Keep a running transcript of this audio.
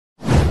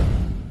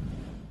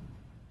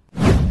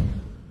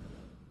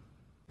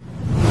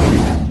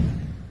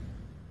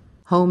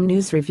Home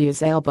News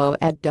Reviews Elbow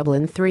Add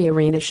Dublin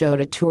 3arena show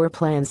to tour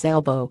plans.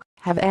 Elbow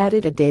have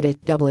added a date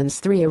at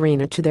Dublin's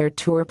 3arena to their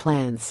tour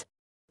plans.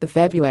 The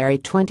February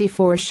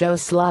 24 show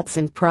slots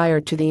in prior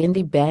to the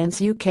indie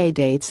band's UK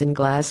dates in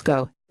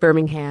Glasgow,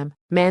 Birmingham,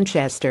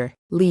 Manchester,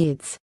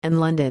 Leeds, and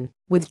London,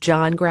 with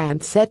John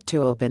Grant set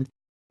to open.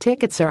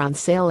 Tickets are on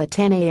sale at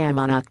 10 a.m.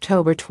 on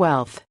October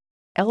 12.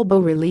 Elbow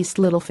released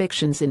Little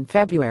Fictions in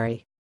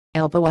February.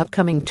 Elbow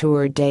upcoming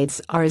tour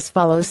dates are as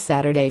follows: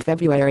 Saturday,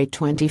 February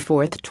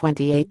 24,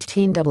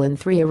 2018, Dublin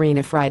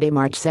 3arena. Friday,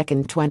 March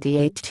 2,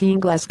 2018,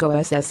 Glasgow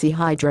SSE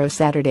Hydro.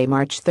 Saturday,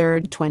 March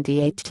 3,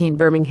 2018,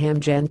 Birmingham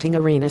Genting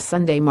Arena.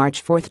 Sunday,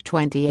 March 4,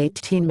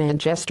 2018,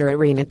 Manchester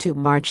Arena 2.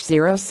 March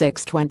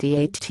 06,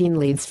 2018,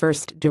 Leeds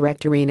First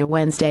Direct Arena.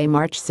 Wednesday,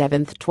 March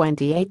 7,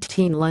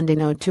 2018, London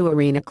O2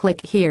 Arena.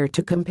 Click here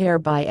to compare.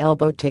 Buy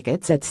Elbow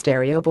tickets at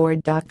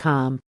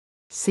stereoboard.com.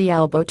 See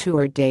Elbow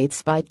tour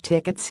dates, buy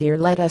tickets here.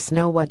 Let us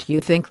know what you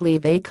think,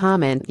 leave a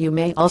comment. You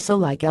may also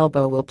like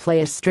Elbow will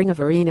play a string of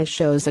arena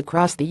shows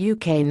across the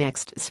UK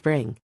next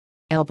spring.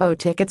 Elbow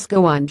tickets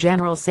go on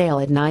general sale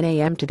at 9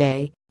 a.m.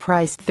 today,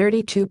 priced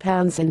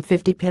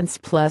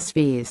 £32.50 plus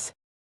fees.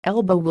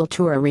 Elbow will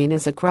tour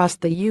arenas across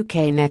the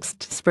UK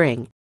next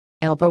spring.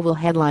 Elbow will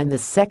headline the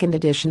second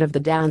edition of the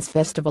Dance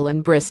Festival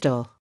in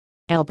Bristol.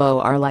 Elbow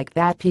are like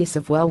that piece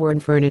of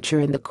well-worn furniture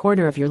in the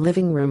corner of your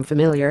living room,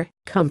 familiar,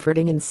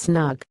 comforting and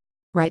snug.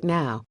 Right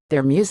now,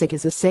 their music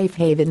is a safe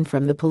haven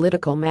from the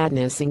political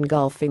madness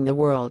engulfing the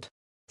world.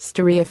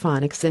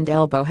 Stereophonics and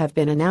Elbow have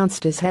been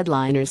announced as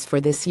headliners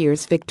for this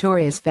year's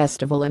Victoria's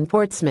Festival in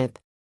Portsmouth.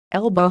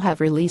 Elbow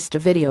have released a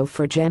video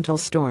for Gentle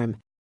Storm.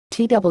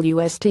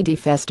 TWSTD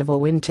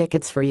Festival win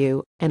tickets for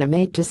you, and a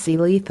mate to see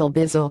Lethal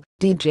Bizzle,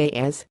 DJ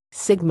Ez,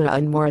 Sigma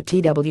and more at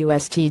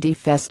TWSTD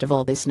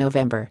Festival this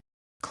November.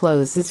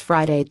 Closes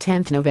Friday,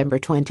 10 November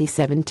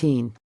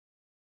 2017.